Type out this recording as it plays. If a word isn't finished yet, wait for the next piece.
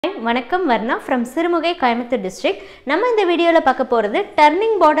வணக்கம் Varna from Sirumugai Coimbatore district. நம்ம இந்த வீடியோல பார்க்க போறது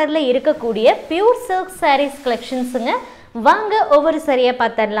டர்னிங் பார்டர்ல இருக்கக்கூடிய பியூர் சில்க் sarees collectionsங்க. வாங்க ஒவ்வொரு சரியா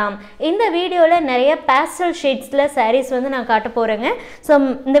பார்த்தறலாம். இந்த வீடியோல நிறைய pastel shadesல sarees வந்து நான் காட்ட போறேங்க. சோ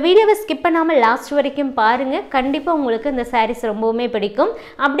இந்த வீடியோவை ஸ்கிப் பண்ணாம லாஸ்ட் வரைக்கும் பாருங்க. கண்டிப்பா உங்களுக்கு இந்த sarees ரொம்பவே பிடிக்கும்.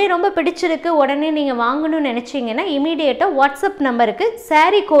 அப்படியே ரொம்ப பிடிச்சிருக்கு உடனே நீங்க வாங்கணும்னு நினைச்சீங்கன்னா இமிடியேட்டா வாட்ஸ்அப் நம்பருக்கு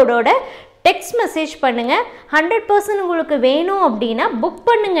saree கோடோட text message பண்ணுங்க 100% உங்களுக்கு வேணும் அப்படினா புக்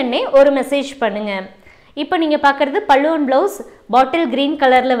பண்ணுங்கன்னே ஒரு மெசேஜ் பண்ணுங்க. இப்போ நீங்க பார்க்கிறது பல்லு அண்ட் ப்ளவுஸ் பாட்டில் green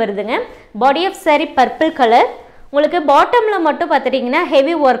கலர்ல வருதுங்க. Body of saree purple colour. உங்களுக்கு பாட்டம்ல மட்டும் பாத்தீங்கன்னா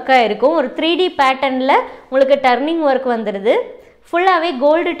ஹெவி வர்க்கா இருக்கும். ஒரு 3D பேட்டர்ன்ல உங்களுக்கு டர்னிங் வர்க் வந்துருது. ஃபுல்லாவே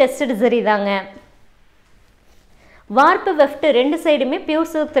கோல்ட் டெஸ்டட் ஜரி தாங்க. வார்ப்பு வெஃப்ட் ரெண்டு சைடுமே பியூர்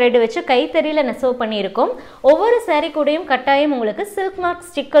சில்க் த்ரெட் வச்சு கைத்தறியில நெசவு பண்ணியிருக்கோம். ஒவ்வொரு saree கூடயும் கட்டாயம் உங்களுக்கு சில்க் மார்க்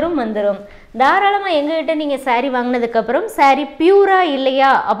ஸ்டிக்கரும் வந்துடும். தாராளமா எங்ககிட்ட நீங்க saree வாங்கினதுக்கு அப்புறம் saree பியூரா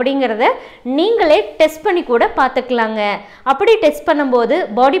இல்லையா அப்படிங்கறத நீங்களே டெஸ்ட் பண்ணி கூட பார்த்துக்கலாங்க. அப்படி டெஸ்ட் பண்ணும்போது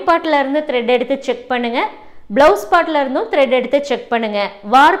பாடி பார்ட்ல இருந்து த்ரெட் எடுத்து செக் பண்ணுங்க. ப்ளவுஸ் பார்ட்ல இருந்தும் த்ரெட் எடுத்து செக் பண்ணுங்க.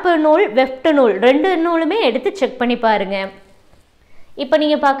 வார்ப்பு நூல் வெஃப்ட் நூல் ரெண்டு நூலுமே எடுத்து செக் பண்ணி பாருங்க. இப்போ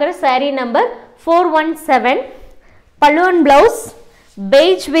நீங்க பார்க்குற saree number 417 pallu and blouse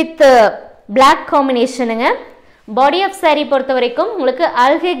beige with black combinationங்க. body of saree பொறுத்த வரைக்கும் உங்களுக்கு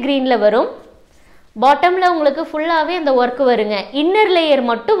algae greenல வரும். பாட்டம்ல உங்களுக்கு ஃபுல்லாவே அந்த வர்க் வருங்க. இன்னர் லேயர்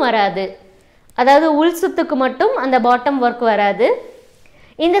மட்டும் வராது. அதாவது உள் சுத்துக்கு மட்டும் அந்த பாட்டம் வர்க் வராது.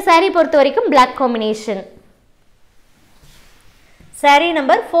 இந்த saree பொறுத்த வரைக்கும் black combination. saree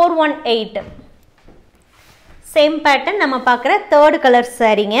number 418 same pattern நம்ம பார்க்குற third color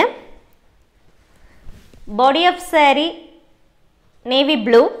சாரீங்க. body of saree navy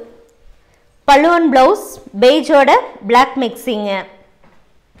blue, pallu and blouse beige oda black mixing.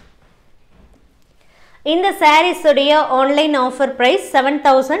 இந்த sarees உடைய ஆன்லைன் ஆஃபர் பிரைஸ்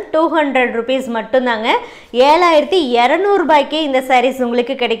 7200 rupees மட்டும் தாங்க. 7200 ரூபாய்க்கே இந்த sarees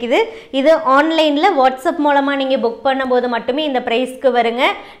உங்களுக்கு கிடைக்குது. இது ஆன்லைன்ல வாட்ஸ்அப் மூலமா நீங்க புக் பண்ணும்போது மட்டுமே இந்த பிரைஸ்க்கு வருங்க.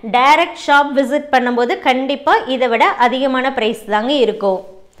 டைரக்ட் ஷாப் விசிட் பண்ணும்போது கண்டிப்பா இதை விட அதிகமான பிரைஸ் தாங்க இருக்கும்.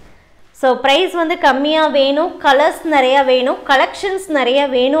 ஸோ ப்ரைஸ் வந்து கம்மியாக வேணும், கலர்ஸ் நிறையா வேணும், கலெக்ஷன்ஸ் நிறையா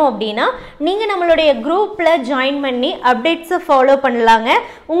வேணும் அப்படின்னா நீங்கள் நம்மளுடைய குரூப்பில் ஜாயின் பண்ணி அப்டேட்ஸை ஃபாலோ பண்ணலாங்க.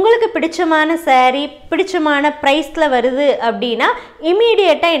 உங்களுக்கு பிடிச்சமான saree பிடிச்சமான ப்ரைஸில் வருது அப்படின்னா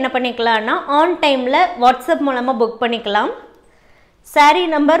இமீடியட்டாக என்ன பண்ணிக்கலாம்னா ஆன் டைமில் வாட்ஸ்அப் மூலமாக புக் பண்ணிக்கலாம். saree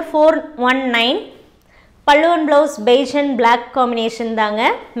நம்பர் 419 பல்லு and blouse beige and black combination தாங்க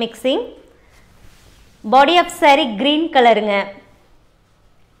mixing. Body of saree green கலருங்க.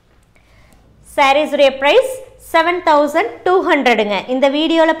 sarees உடைய price 7200ங்க. இந்த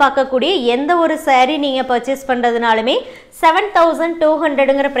வீடியோல பார்க்கக்கூடிய எந்த ஒரு saree நீங்க purchase பண்றதுனாலுமே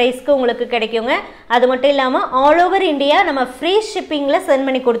 7200ங்கற பிரைஸ்க்கு உங்களுக்கு கிடைக்குங்க. அது மட்டும் இல்லாம ஆல் ஓவர் இந்தியா நம்ம ஃப்ரீ ஷிப்பிங்ல சென்ட்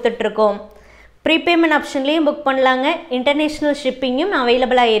பண்ணி கொடுத்துட்டு இருக்கோம். ப்ரீபேமெண்ட் ஆப்ஷன்லயும் புக் பண்ணலாங்க. இன்டர்நேஷனல் ஷிப்பிங்கும்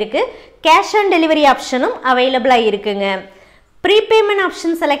அவைலபிளா இருக்கு. கேஷ் ஆன் டெலிவரி ஆப்ஷனும் அவைலபிளா இருக்குங்க. ப்ரீபேமெண்ட்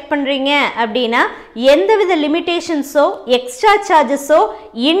ஆப்ஷன் செலக்ட் பண்ணுறீங்க அப்படின்னா எந்தவித லிமிட்டேஷன்ஸோ எக்ஸ்ட்ரா சார்ஜஸோ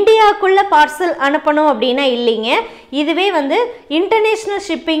இந்தியாவுக்குள்ளே பார்சல் அனுப்பணும் அப்படின்னா இல்லைங்க. இதுவே வந்து இன்டர்நேஷ்னல்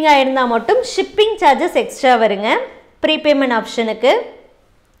ஷிப்பிங்காக இருந்தால் மட்டும் ஷிப்பிங் சார்ஜஸ் எக்ஸ்ட்ரா வருங்க ப்ரீபேமெண்ட் ஆப்ஷனுக்கு.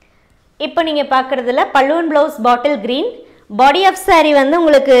 இப்போ நீங்கள் பார்க்குறதுல பல்லு and blouse bottle green. Body of saree வந்து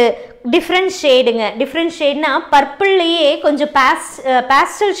உங்களுக்கு டிஃப்ரெண்ட் ஷேடுங்க. டிஃப்ரெண்ட் ஷேட்னா பர்பிள்லேயே கொஞ்சம்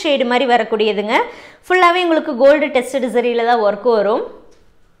பேஸ்டல் ஷேடு மாதிரி வரக்கூடியதுங்க. ஃபுல்லாகவே உங்களுக்கு கோல்டு டெஸ்டட் சரியில் தான் ஒர்க் வரும்.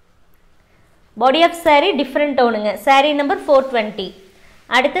 Body of saree different டோனுங்க. saree number 420.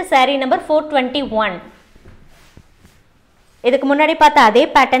 அடுத்து saree நம்பர் 421. இதுக்கு முன்னாடி பார்த்த அதே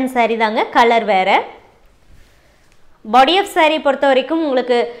பேட்டர்ன் saree தாங்க, கலர் வேறு. பாடி ஆஃப் saree பொறுத்த வரைக்கும்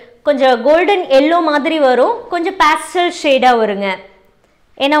உங்களுக்கு கொஞ்சம் கோல்டன் எல்லோ மாதிரி வரும், கொஞ்சம் பேஸ்டல் ஷேடாக வருங்க.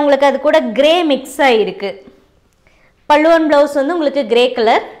 ஏன்னா உங்களுக்கு அது கூட கிரே மிக்ஸ் ஆகிருக்கு. பல்லு அண்ட் ப்ளவுஸ் வந்து உங்களுக்கு கிரே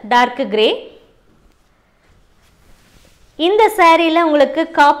கலர், டார்க் கிரே. இந்த சாரியில் உங்களுக்கு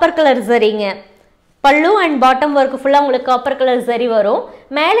காப்பர் கலர் சரிங்க. பல்லு அண்ட் பாட்டம் ஒர்க் ஃபுல்லாக உங்களுக்கு காப்பர் கலர் சரி வரும்.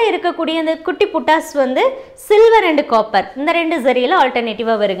 மேலே இருக்கக்கூடிய அந்த குட்டி புட்டாஸ் வந்து சில்வர் அண்ட் காப்பர், இந்த ரெண்டு சரியில்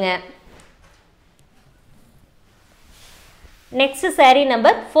ஆல்டர்னேட்டிவாக வருங்க. நெக்ஸ்ட் saree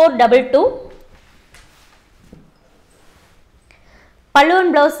நம்பர் 422 பல்லு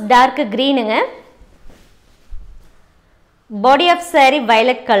and blouse dark க்ரீனுங்க. Body of saree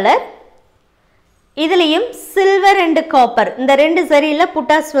violet colour. இதுலேயும் சில்வர் அண்ட் காப்பர் இந்த ரெண்டு சரியில்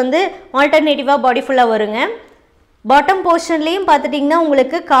புட்டாஸ் வந்து ஆல்டர்னேட்டிவாக பாடி ஃபுல்லாக வருங்க. பாட்டம் போர்ஷன்லேயும் பார்த்துட்டிங்கன்னா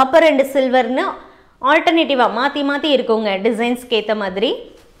உங்களுக்கு காப்பர் அண்ட் சில்வர்னு ஆல்டர்னேட்டிவாக மாற்றி மாற்றி இருக்குங்க டிசைன்ஸ்க்கு ஏற்ற மாதிரி.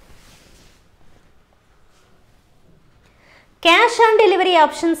 Cash on delivery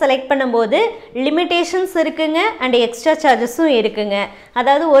option select பண்ணும்போது லிமிட்டேஷன்ஸ் இருக்குங்க அண்ட் எக்ஸ்ட்ரா சார்ஜஸும் இருக்குங்க.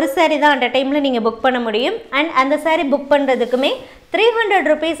 அதாவது ஒரு சாரீ தான் அட் அ டைமில் நீங்கள் புக் பண்ண முடியும். அண்ட் அந்த sari book பண்ணுறதுக்குமே 300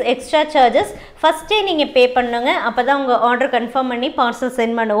 rupees extra charges ஃபஸ்ட்டே நீங்கள் பே பண்ணுங்க. அப்போ தான் உங்கள் ஆர்டர் கன்ஃபார்ம் பண்ணி பார்சல்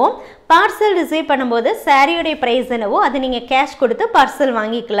சென்ட் பண்ணுவோம். பார்சல் ரிசீவ் பண்ணும்போது சாரியோடைய ப்ரைஸ் என்னவோ அது நீங்கள் கேஷ் கொடுத்து பார்சல்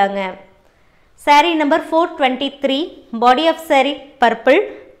வாங்கிக்கலாங்க. Sari number 423, body of sari purple,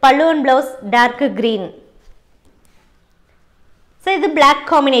 பல்லு and blouse dark green. So இது பிளாக்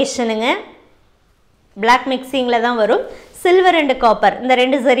காம்பினேஷனுங்க, பிளாக் மிக்சிங்கில் தான் வரும். சில்வர் அண்ட் காப்பர் இந்த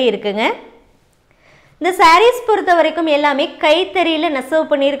 2 சரி இருக்குங்க. இந்த சாரீஸ் பொறுத்த வரைக்கும் எல்லாமே கைத்தறியில் நெசவு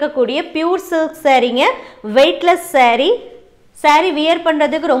பண்ணியிருக்கக்கூடிய pure silk சாரீங்க, weightless sari. Sari wear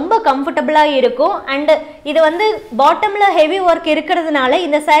பண்ணுறதுக்கு ரொம்ப கம்ஃபர்டபுளாக இருக்கும். அண்டு இது வந்து பாட்டமில் ஹெவி ஒர்க் இருக்கிறதுனால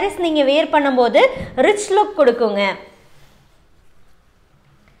இந்த சாரீஸ் நீங்கள் வியர் பண்ணும்போது ரிச் லுக் கொடுக்குங்க.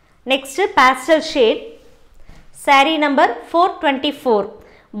 Next pastel shade, sari number 424,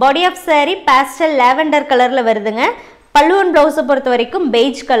 body of sari pastel lavender கலரில் வருதுங்க. பல்லு அண்ட் ப்ளவுஸை பொறுத்த வரைக்கும்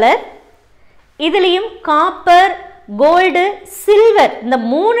பெய்ஜ் கலர். இதுலேயும் காப்பர், கோல்டு, சில்வர் இந்த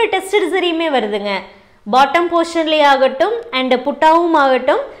 3 டெஸ்டட் சரியுமே வருதுங்க. பாட்டம் போர்ஷன்லேயே ஆகட்டும் அண்ட் புட்டாவும்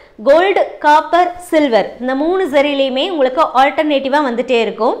ஆகட்டும், கோல்டு, காப்பர், சில்வர் இந்த 3 சரிலையுமே உங்களுக்கு ஆல்டர்னேட்டிவாக வந்துட்டே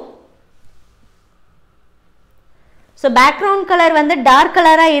இருக்கும். ஸோ பேக்ரவுண்ட் கலர் வந்து டார்க்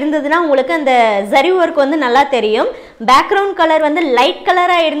கலராக இருந்ததுன்னா உங்களுக்கு அந்த ஜரி ஒர்க் வந்து நல்லா தெரியும். பேக்ரவுண்ட் கலர் வந்து லைட்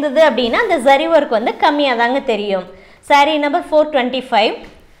கலராக இருந்தது அப்படின்னா அந்த ஜரி ஒர்க் வந்து கம்மியாக தாங்க தெரியும். சாரீ நம்பர் 425,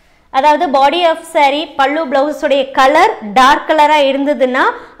 அதாவது பாடி ஆஃப் சாரீ பல்லு ப்ளவுஸுடைய கலர் டார்க் கலராக இருந்ததுன்னா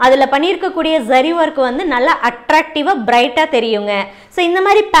அதில் பண்ணியிருக்கக்கூடிய ஜரி ஒர்க் வந்து நல்லா அட்ராக்டிவாக பிரைட்டாக தெரியுங்க. ஸோ இந்த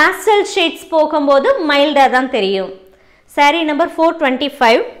மாதிரி பேஸ்டல் ஷேட்ஸ் போகும்போது மைல்டாக தான் தெரியும். சாரீ நம்பர்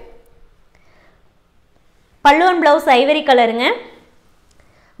 425, பல்லு அண்ட் ப்ளவுஸ் ஐவரி கலருங்க.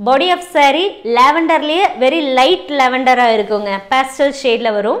 Body of sari லாவெண்டர்லேயே very light லாவெண்டராக இருக்குங்க, பேஸ்டல்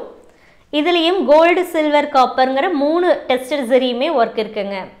ஷேடில் வரும். இதுலேயும் கோல்டு, சில்வர், காப்பருங்கிற 3 டெஸ்டட் சரியுமே ஒர்க்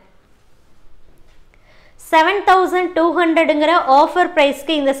இருக்குங்க. 7200ங்கிற ஆஃபர்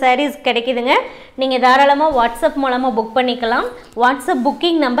ப்ரைஸ்க்கு இந்த சாரீஸ் கிடைக்குதுங்க. நீங்கள் தாராளமாக வாட்ஸ்அப் மூலமாக புக் பண்ணிக்கலாம். வாட்ஸ்அப்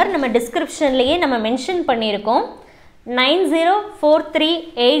புக்கிங் நம்பர் நம்ம டிஸ்கிரிப்ஷன்லேயே நம்ம மென்ஷன் பண்ணியிருக்கோம்.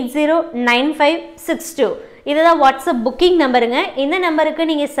 9043809562. இதுதான் வாட்ஸ்அப் புக்கிங் நம்பருங்க. இந்த நம்பருக்கு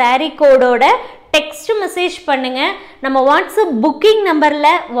நீங்கள் சாரீ கோடோட டெக்ஸ்ட் மெசேஜ் பண்ணுங்கள். நம்ம வாட்ஸ்அப் புக்கிங்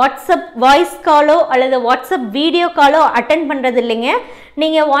நம்பரில் வாட்ஸ்அப் வாய்ஸ் காலோ அல்லது வாட்ஸ்அப் வீடியோ காலோ அட்டென்ட் பண்ணுறது இல்லைங்க.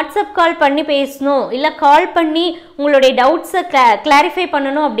 நீங்கள் வாட்ஸ்அப் கால் பண்ணி பேசணும், இல்லை கால் பண்ணி உங்களுடைய டவுட்ஸை கிளாரிஃபை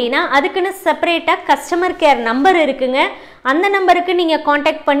பண்ணணும் அப்படின்னா அதுக்குன்னு செப்பரேட்டாக கஸ்டமர் கேர் நம்பர் இருக்குங்க. அந்த நம்பருக்கு நீங்கள்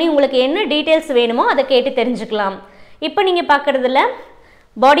காண்டாக்ட் பண்ணி உங்களுக்கு என்ன டீட்டெயில்ஸ் வேணுமோ அதை கேட்டு தெரிஞ்சுக்கலாம். இப்போ நீங்கள் பார்க்குறதுல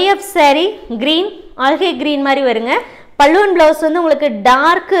body of sari green, algae green மாதிரி வருங்க. பல்லு அண்ட் ப்ளவுஸ் வந்து உங்களுக்கு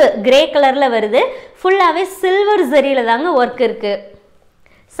டார்க் கிரே கலரில் வருது. ஃபுல்லாகவே சில்வர் ஜரியில் தாங்க ஒர்க் இருக்குது.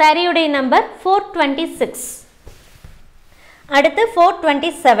 சாரியுடைய நம்பர் 426. அடுத்து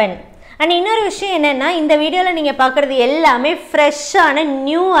 427. அண்ட் இன்னொரு விஷயம் என்னென்னா, இந்த வீடியோவில் நீங்கள் பார்க்குறது எல்லாமே ஃப்ரெஷ்ஷான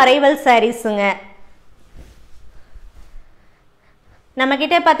நியூ அரைவல் சாரீஸுங்க.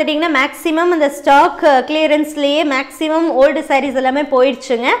 நம்மக்கிட்ட பார்த்துட்டிங்கன்னா மேக்ஸிமம் அந்த ஸ்டாக் கிளியரன்ஸ்லேயே மேக்ஸிமம் ஓல்டு சாரீஸ் எல்லாமே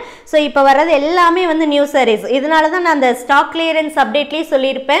போயிடுச்சுங்க. ஸோ இப்போ வர்றது எல்லாமே வந்து நியூ சாரீஸ். இதனால தான் நான் அந்த ஸ்டாக் கிளியரன்ஸ் அப்டேட்லேயே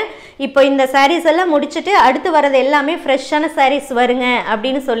சொல்லியிருப்பேன். இப்போ இந்த சாரீஸ் எல்லாம் முடிச்சுட்டு அடுத்து வர்றது எல்லாமே ஃப்ரெஷ்ஷான சாரீஸ் வருங்க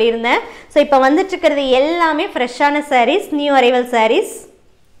அப்படின்னு சொல்லியிருந்தேன். ஸோ இப்போ வந்துட்டுருக்கிறது எல்லாமே ஃப்ரெஷ்ஷான saris, new arrival saris.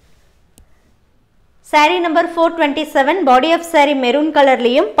 Sari number 427, body of sari maroon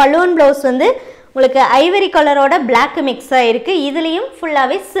கலர்லேயும் பல்லு அண்ட் ப்ளவுஸ் வந்து உங்களுக்கு ஐவரி கலரோட பிளாக் மிக்ஸ் ஆகிருக்கு. இதுலேயும்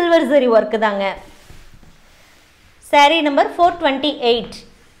ஃபுல்லாகவே சில்வர் ஜரி ஒர்க்கு தாங்க. சாரீ நம்பர் 428,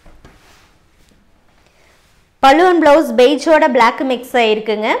 பல்லு and blouse பெய்ஜோட black mix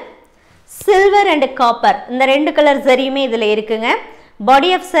ஆகிருக்குங்க. Silver and copper இந்த 2 கலர் ஜரியுமே இதில் இருக்குங்க.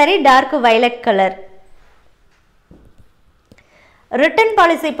 Body of sari dark violet colour. Return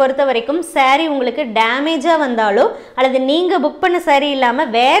policy பொறுத்த வரைக்கும் சாரீ உங்களுக்கு டேமேஜாக வந்தாலோ அல்லது நீங்கள் புக் பண்ண சாரீ இல்லாமல்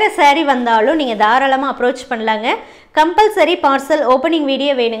வேறு சாரீ வந்தாலும் நீங்கள் தாராளமாக அப்ரோச் பண்ணலாங்க. கம்பல்சரி பார்சல் ஓப்பனிங்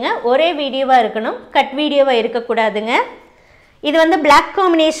வீடியோ வேணுங்க. ஒரே வீடியோவாக இருக்கணும், கட் வீடியோவாக இருக்கக்கூடாதுங்க. இது வந்து பிளாக்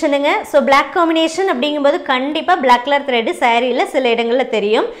காம்பினேஷனுங்க. ஸோ பிளாக் காம்பினேஷன் அப்படிங்கும்போது கண்டிப்பாக பிளாக் கலர் த்ரெட்டு சாரியில் சில இடங்களில்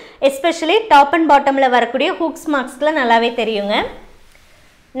தெரியும். எஸ்பெஷலி டாப் அண்ட் பாட்டமில் வரக்கூடிய ஹூக்ஸ் மார்க்ஸில் நல்லாவே தெரியுங்க.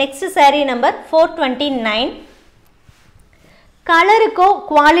 Next sari number 429. கலருக்கோ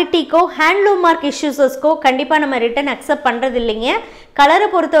குவாலிட்டிக்கோ handloom mark இஷ்யூஸஸ்க்கோ கண்டிப்பாக நம்ம ரிட்டன் அக்செப்ட் பண்ணுறது இல்லைங்க. கலரை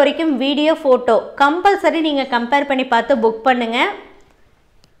பொறுத்த வரைக்கும் வீடியோ, ஃபோட்டோ கம்பல்சரி நீங்கள் கம்பேர் பண்ணி பார்த்து புக் பண்ணுங்கள்.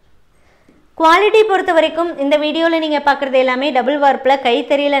 குவாலிட்டி பொறுத்த வரைக்கும் இந்த வீடியோவில் நீங்கள் பார்க்குறது எல்லாமே டபுள் வார்ப்பில்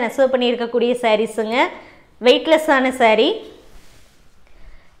கைத்தறியில் நெசவு பண்ணியிருக்கக்கூடிய சாரீஸுங்க. வெயிட்லெஸ்ஸான சாரீ.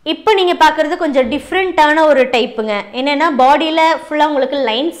 இப்போ நீங்க பார்க்குறது கொஞ்சம் டிஃப்ரெண்ட்டான ஒரு டைப்புங்க. என்னன்னா பாடியில ஃபுல்லா உங்களுக்கு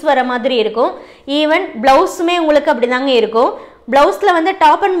லைன்ஸ் வர மாதிரி இருக்கும். ஈவன் ப்ளவுஸுமே உங்களுக்கு அப்படிதாங்க இருக்கும். ப்ளவுஸில் வந்து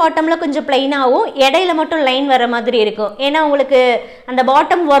டாப் அண்ட் பாட்டமில் கொஞ்சம் பிளைனாகவும் இடையில மட்டும் லைன் வர மாதிரி இருக்கும். ஏன்னா உங்களுக்கு அந்த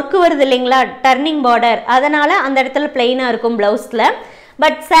பாட்டம் ஒர்க்கு வருது இல்லைங்களா, டர்னிங் பார்டர், அதனால் அந்த இடத்துல பிளைனாக இருக்கும் ப்ளவுஸில்.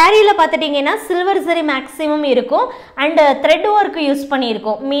 பட் சாரியில் பார்த்துட்டிங்கன்னா சில்வர் சரி மேக்ஸிமம் இருக்கும். அண்டு த்ரெட் ஒர்க்கு யூஸ்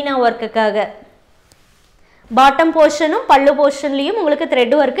பண்ணியிருக்கோம் மீனா ஒர்க்குக்காக. பாட்டம் போர்ஷனும் பல்லு போர்ஷன்லேயும் உங்களுக்கு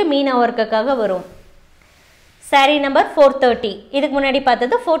த்ரெட் ஒர்க்கு மீனா ஒர்க்குக்காக வரும். சாரீ நம்பர் 430. இதுக்கு முன்னாடி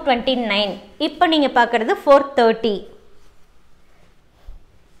பார்த்தது 429. இப்போ நீங்கள் பார்க்குறது 430.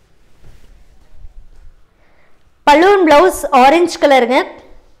 பலூன் ப்ளவுஸ் ஆரஞ்சு கலருங்க,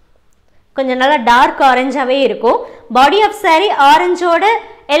 கொஞ்சம் நல்லா டார்க் ஆரஞ்சாகவே இருக்கும். Body of sari ஆரஞ்சோட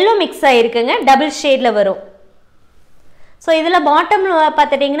yellow mix ஆகிருக்குங்க, double ஷேடில் வரும். ஸோ இதில் பாட்டம்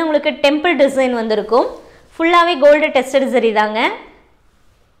பார்த்துட்டிங்கன்னா உங்களுக்கு டெம்பிள் டிசைன் வந்திருக்கும். ஃபுல்லாகவே கோல்டு டெஸ்டட் சரி தாங்க.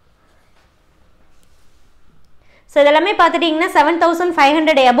 ஸோ இதெல்லாமே பார்த்துட்டிங்கன்னா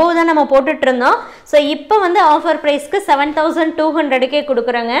 7500 எபோவ் தான் நம்ம போட்டுட்டு இருந்தோம். ஸோ இப்போ வந்து ஆஃபர் ப்ரைஸ்க்கு 7200க்கே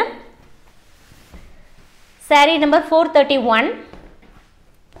கொடுக்குறோங்க. சாரீ நம்பர் 431.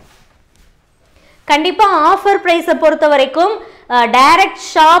 கண்டிப்பாக ஆஃபர் ப்ரைஸை பொறுத்த வரைக்கும் டைரக்ட்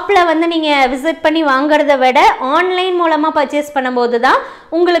ஷாப்பில் வந்து நீங்கள் விசிட் பண்ணி வாங்குறத விட ஆன்லைன் மூலமாக பர்ச்சேஸ் பண்ணும்போது தான்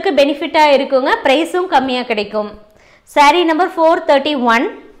உங்களுக்கு பெனிஃபிட்டாக இருக்குங்க, ப்ரைஸும் கம்மியாக கிடைக்கும். சாரீ நம்பர் 431.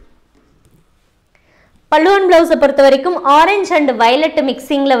 பல்லுவன் ப்ளவுஸை பொறுத்த வரைக்கும் ஆரஞ்ச் அண்ட் வயலட்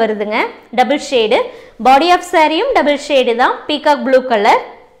மிக்சிங்கில் வருதுங்க, டபுள் ஷேடு. பாடி ஆஃப் சாரியும் டபுள் ஷேடு தான், பீகாக் ப்ளூ கலர்.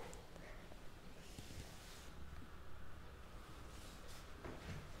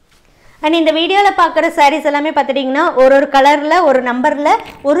 அண்ட் இந்த வீடியோவில் பார்க்குற சாரீஸ் எல்லாமே பார்த்துட்டிங்கன்னா ஒரு கலரில் ஒரு நம்பரில்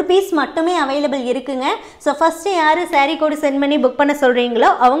ஒரு பீஸ் மட்டுமே அவைலபிள் இருக்குங்க. ஸோ ஃபஸ்ட்டு யார் சாரீ கோடு சென்ட் பண்ணி புக் பண்ண சொல்கிறீங்களோ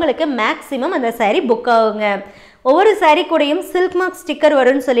அவங்களுக்கு மேக்ஸிமம் அந்த சாரீ புக் ஆகுங்க. ஒவ்வொரு சாரீ கூடையும் சில்க் மார்க் ஸ்டிக்கர்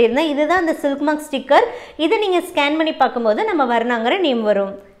வரும்னு சொல்லியிருந்தேன். இதுதான் அந்த சில்க் மார்க் ஸ்டிக்கர். இதை நீங்கள் ஸ்கேன் பண்ணி பார்க்கும்போது நம்ம வர்ணாங்கிற நேம்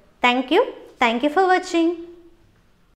வரும். தேங்க்யூ ஃபார் வாட்சிங்.